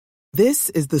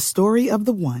This is the story of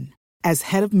the one. As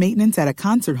head of maintenance at a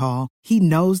concert hall, he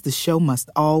knows the show must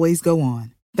always go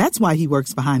on. That's why he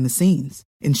works behind the scenes,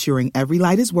 ensuring every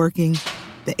light is working,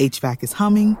 the HVAC is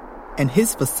humming, and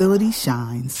his facility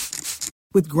shines.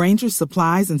 With Grainger's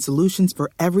supplies and solutions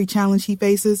for every challenge he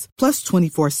faces, plus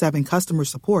 24/7 customer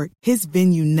support, his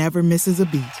venue never misses a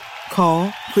beat. Call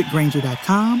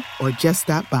quickgrainger.com or just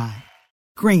stop by.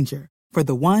 Grainger, for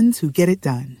the ones who get it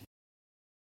done.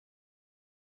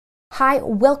 Hi,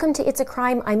 welcome to It's a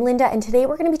Crime. I'm Linda, and today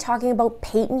we're going to be talking about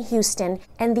Paighton, Houston,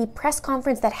 and the press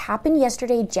conference that happened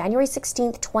yesterday, January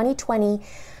 16th, 2020,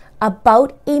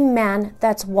 about a man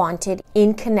that's wanted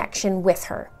in connection with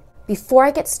her. Before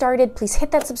I get started, please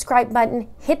hit that subscribe button,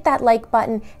 hit that like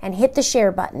button, and hit the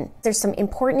share button. There's some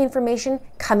important information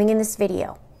coming in this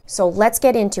video. So let's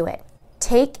get into it.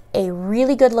 Take a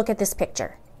really good look at this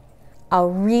picture. A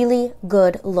really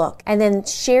good look. And then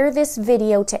share this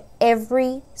video to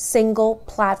every single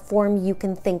platform you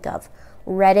can think of.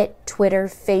 Reddit, Twitter,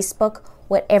 Facebook,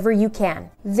 whatever you can.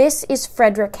 This is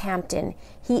Fredrick Hampton.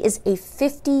 He is a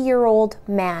 50-year-old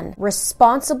man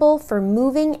responsible for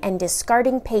moving and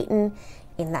discarding Paighton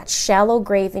in that shallow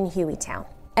grave in Hueytown.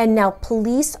 And now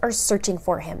police are searching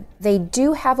for him. They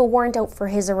do have a warrant out for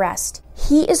his arrest.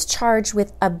 He is charged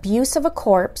with abuse of a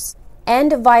corpse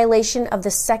and a violation of the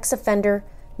Sex Offender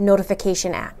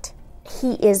Notification Act.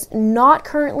 He is not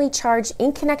currently charged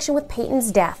in connection with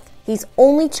Paighton's death. He's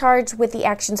only charged with the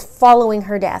actions following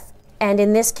her death, and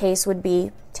in this case would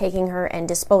be taking her and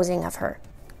disposing of her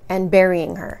and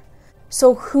burying her.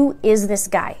 So who is this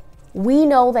guy? We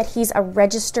know that he's a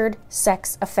registered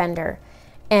sex offender,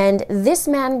 and this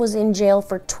man was in jail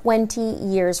for 20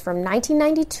 years from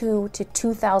 1992 to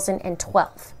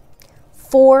 2012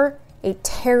 for a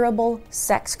terrible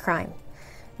sex crime.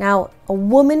 Now, a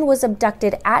woman was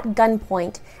abducted at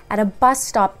gunpoint at a bus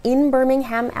stop in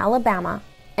Birmingham, Alabama,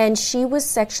 and she was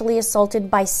sexually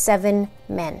assaulted by 7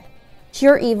 men.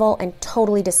 Pure evil and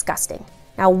totally disgusting.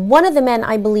 Now, one of the men,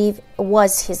 I believe,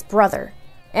 was his brother.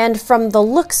 And from the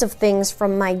looks of things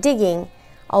from my digging,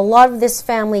 a lot of this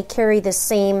family carry the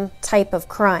same type of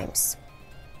crimes.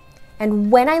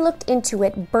 And when I looked into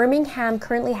it, Birmingham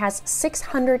currently has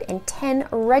 610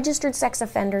 registered sex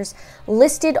offenders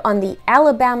listed on the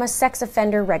Alabama Sex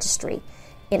Offender Registry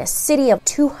in a city of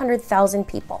 200,000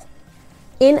 people.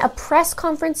 In a press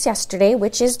conference yesterday,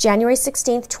 which is January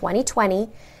 16th,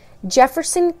 2020,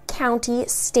 Jefferson County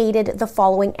stated the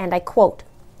following, and I quote,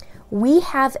 "We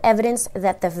have evidence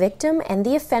that the victim and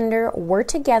the offender were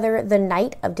together the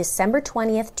night of December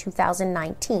 20th,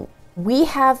 2019. We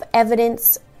have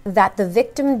evidence that the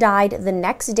victim died the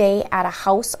next day at a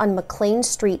house on McLean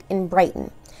Street in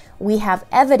Paighton. We have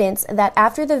evidence that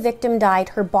after the victim died,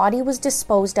 her body was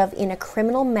disposed of in a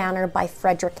criminal manner by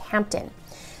Fredrick Hampton.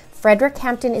 Fredrick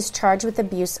Hampton is charged with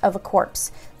abuse of a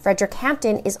corpse. Fredrick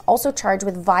Hampton is also charged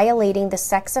with violating the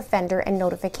Sex Offender and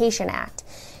Notification Act.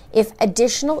 If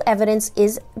additional evidence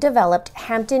is developed,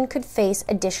 Hampton could face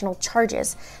additional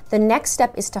charges. The next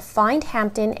step is to find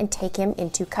Hampton and take him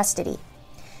into custody."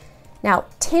 Now,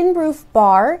 Tin Roof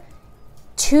Bar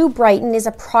to Paighton is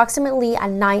approximately a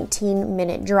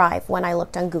 19-minute drive when I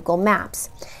looked on Google Maps.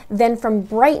 Then from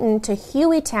Paighton to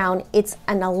Hueytown, it's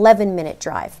an 11-minute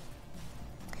drive.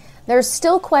 There's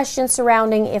still questions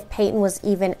surrounding if Paighton was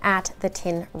even at the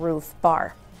Tin Roof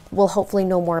Bar. We'll hopefully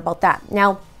know more about that.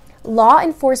 Now, law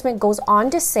enforcement goes on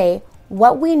to say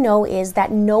what we know is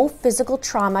that no physical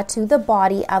trauma to the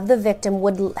body of the victim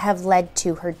would have led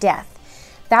to her death.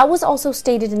 That was also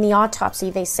stated in the autopsy.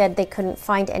 They said they couldn't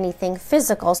find anything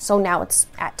physical, so now it's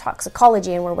at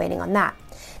toxicology and we're waiting on that.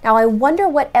 Now, I wonder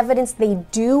what evidence they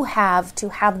do have to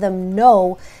have them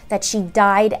know that she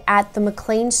died at the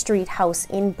McLean Street house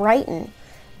in Paighton.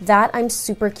 That I'm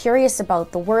super curious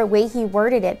about, the way he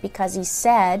worded it, because he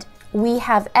said, "We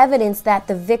have evidence that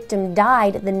the victim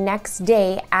died the next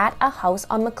day at a house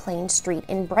on McLean Street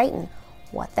in Paighton."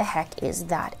 What the heck is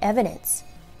that evidence?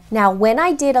 Now, when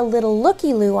I did a little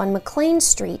looky-loo on McLean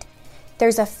Street,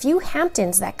 there's a few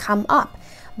Hamptons that come up.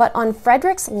 But on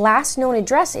Fredrick's last known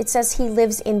address, it says he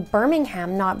lives in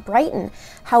Birmingham, not Paighton.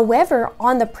 However,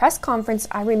 on the press conference,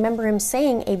 I remember him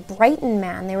saying a Paighton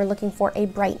man. They were looking for a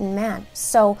Paighton man.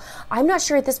 So I'm not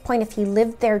sure at this point if he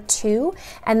lived there too,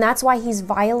 and that's why he's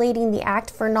violating the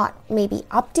act for not maybe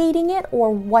updating it or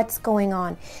what's going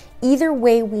on. Either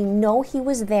way, we know he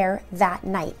was there that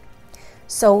night.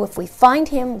 So if we find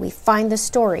him, we find the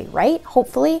story, right?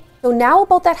 Hopefully. So now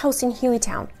about that house in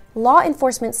Hueytown. Law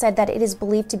enforcement said that it is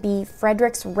believed to be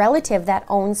Fredrick's relative that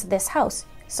owns this house.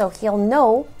 So he'll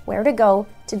know where to go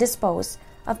to dispose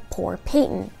of poor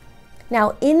Paighton.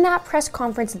 Now, in that press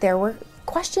conference, there were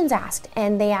questions asked,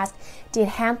 and they asked, did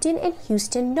Hampton and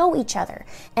Houston know each other?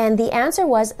 And the answer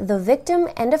was the victim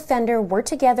and offender were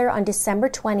together on December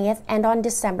 20th and on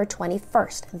December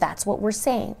 21st. That's what we're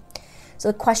saying.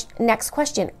 So the next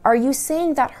question, are you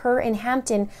saying that her and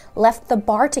Hampton left the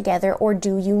bar together, or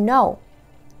do you know?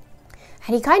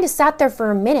 And he kind of sat there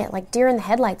for a minute, like deer in the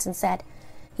headlights, and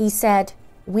he said,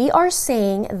 we are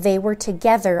saying they were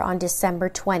together on December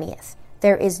 20th.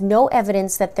 There is no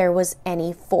evidence that there was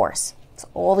any force. That's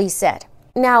all he said.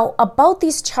 Now, about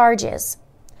these charges,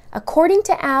 according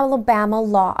to Alabama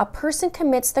law, a person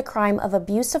commits the crime of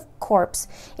abuse of corpse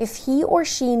if he or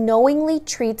she knowingly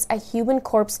treats a human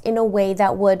corpse in a way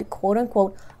that would, quote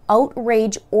unquote,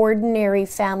 outrage ordinary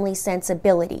family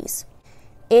sensibilities.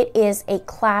 It is a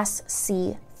Class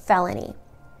C felony.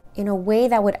 In a way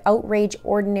that would outrage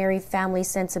ordinary family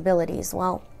sensibilities.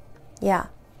 Well, yeah.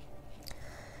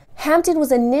 Hampton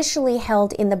was initially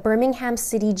held in the Birmingham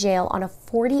City Jail on a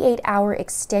 48-hour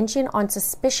extension on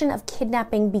suspicion of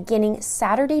kidnapping beginning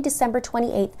Saturday, December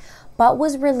 28th, but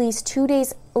was released 2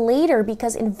 days later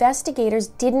because investigators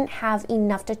didn't have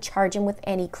enough to charge him with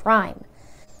any crime.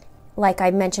 Like I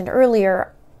mentioned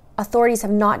earlier, authorities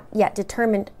have not yet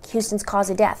determined Houston's cause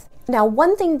of death. Now,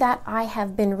 one thing that I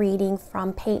have been reading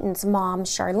from Paighton's mom,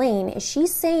 Charlene, is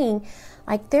she's saying,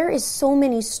 like, there is so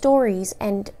many stories,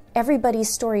 and everybody's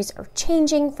stories are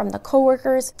changing from the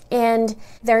coworkers, and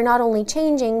they're not only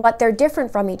changing, but they're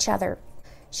different from each other.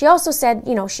 She also said,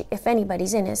 if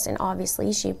anybody's innocent,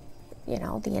 obviously,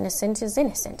 the innocent is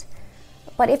innocent.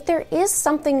 But if there is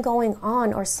something going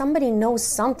on or somebody knows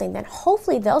something, then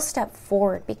hopefully they'll step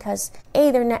forward because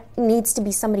A, there needs to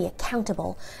be somebody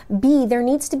accountable. B, there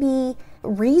needs to be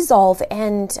resolve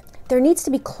and there needs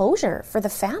to be closure for the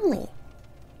family.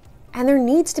 And there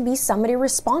needs to be somebody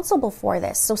responsible for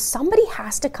this. So somebody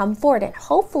has to come forward. And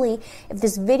hopefully, if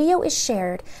this video is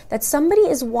shared, that somebody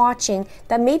is watching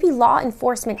that maybe law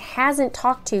enforcement hasn't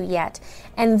talked to yet,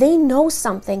 and they know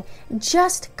something,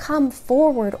 just come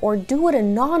forward or do it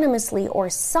anonymously or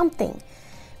something.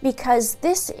 Because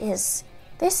this is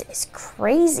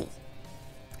crazy.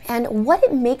 And what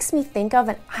it makes me think of,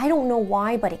 and I don't know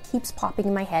why, but it keeps popping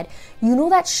in my head. You know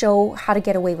that show, How to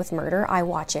Get Away with Murder? I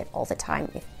watch it all the time.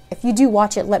 If you do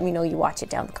watch it, let me know you watch it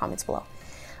down in the comments below.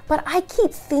 But I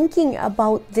keep thinking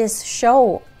about this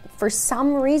show. For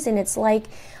some reason, it's like,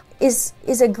 is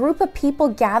a group of people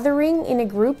gathering in a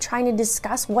group trying to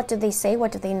discuss what do they say,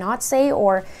 what do they not say,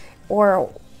 or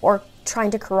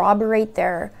trying to corroborate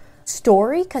their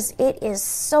story? Because it is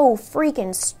so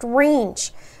freaking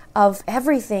strange of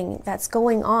everything that's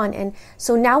going on. And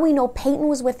so now we know Paighton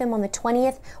was with him on the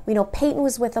 20th. We know Paighton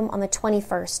was with him on the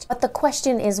 21st. But the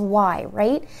question is why,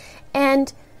 right?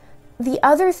 And the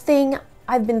other thing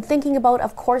I've been thinking about,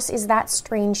 of course, is that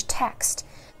strange text.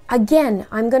 Again,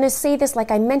 I'm going to say this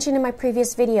like I mentioned in my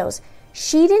previous videos.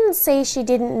 She didn't say she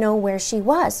didn't know where she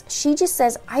was. She just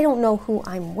says, I don't know who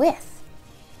I'm with.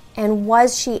 And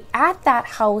was she at that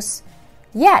house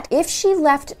yet? If she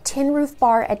left Tin Roof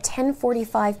Bar at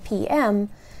 10:45 p.m.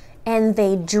 and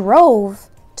they drove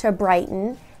to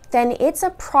Brighton, then it's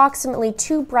approximately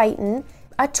to Brighton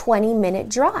a 20-minute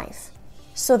drive.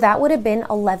 So that would have been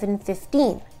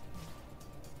 11:15.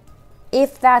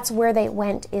 If that's where they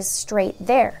went, is straight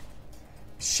there.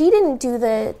 She didn't do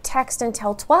the text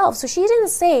until 12, so she didn't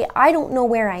say, I don't know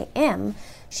where I am.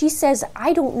 She says,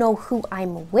 I don't know who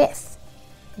I'm with.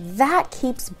 That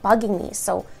keeps bugging me.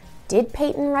 So did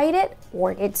Paighton write it,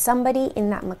 or did somebody in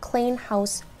that McLean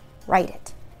house write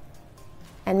it?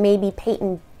 And maybe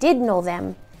Paighton did know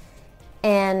them,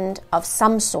 and of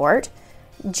some sort,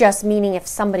 just meaning if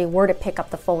somebody were to pick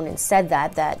up the phone and said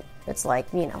that it's like,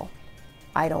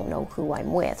 I don't know who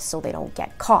I'm with, so they don't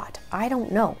get caught. I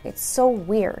don't know. It's so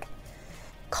weird.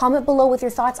 Comment below with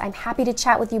your thoughts. I'm happy to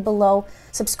chat with you below.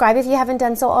 Subscribe if you haven't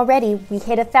done so already. We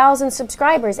hit 1,000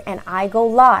 subscribers and I go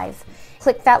live.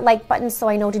 Click that like button so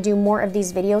I know to do more of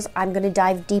these videos. I'm going to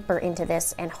dive deeper into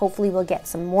this and hopefully we'll get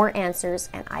some more answers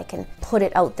and I can put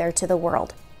it out there to the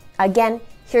world. Again,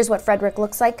 here's what Fredrick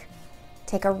looks like.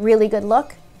 Take a really good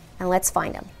look and let's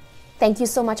find him. Thank you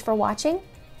so much for watching.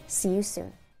 See you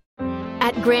soon.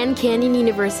 At Grand Canyon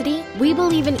University, we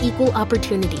believe in equal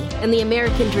opportunity, and the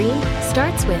American dream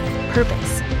starts with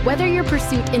purpose. Whether your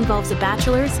pursuit involves a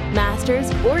bachelor's,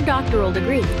 master's, or doctoral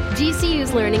degree,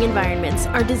 GCU's learning environments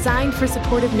are designed for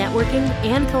supportive networking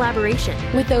and collaboration.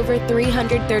 With over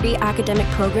 330 academic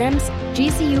programs,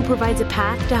 GCU provides a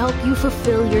path to help you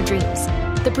fulfill your dreams.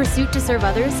 The pursuit to serve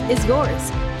others is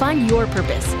yours. Find your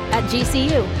purpose at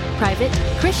GCU. Private,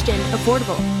 Christian,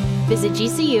 affordable. Visit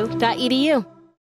gcu.edu.